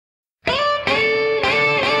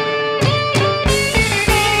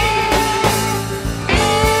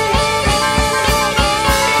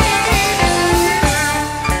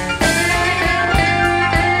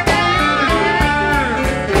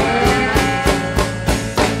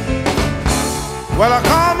Well, I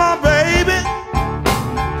call my baby.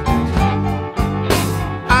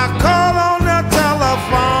 I call on the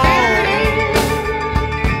telephone.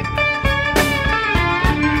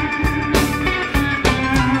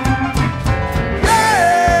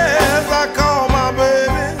 Yes, I call my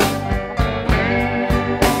baby.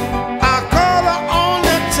 I call her on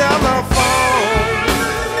the telephone.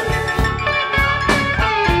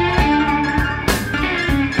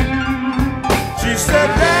 She said,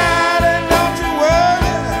 Daddy, don't you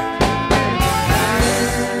worry.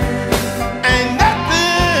 Ain't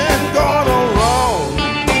nothing gonna wrong.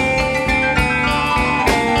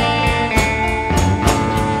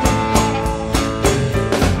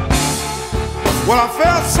 Well, I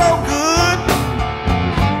felt so good,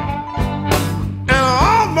 and I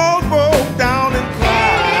almost broke down and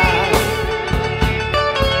cried.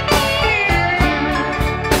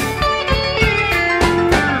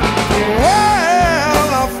 Well,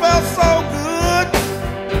 I felt so good,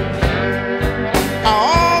 I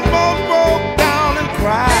almost broke down and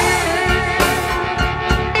cried.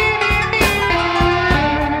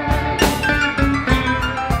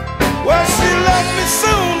 Well, she left me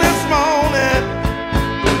soon this morning.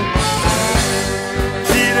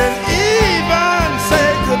 She didn't even say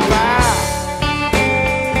goodbye.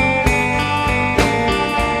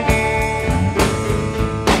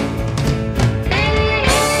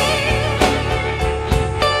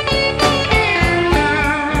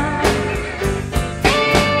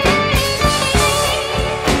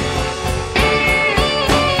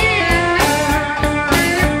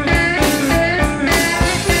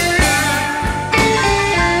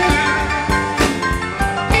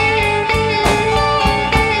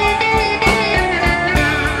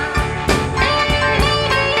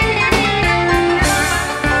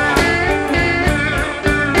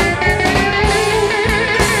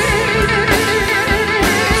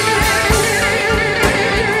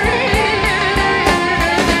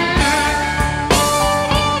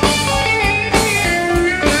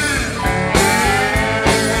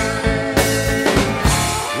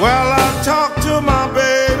 Well, I talked to my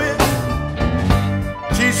baby.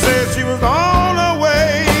 She said she was on her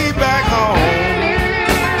way back home.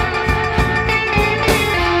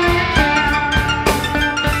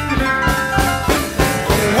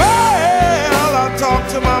 Well, I talked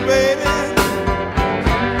to my baby.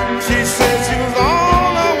 She said she was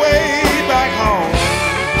on her way back home.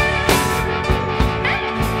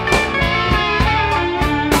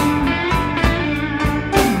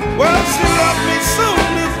 Well, she left me soon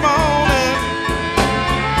this morning,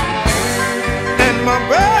 and my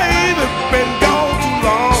baby been gone.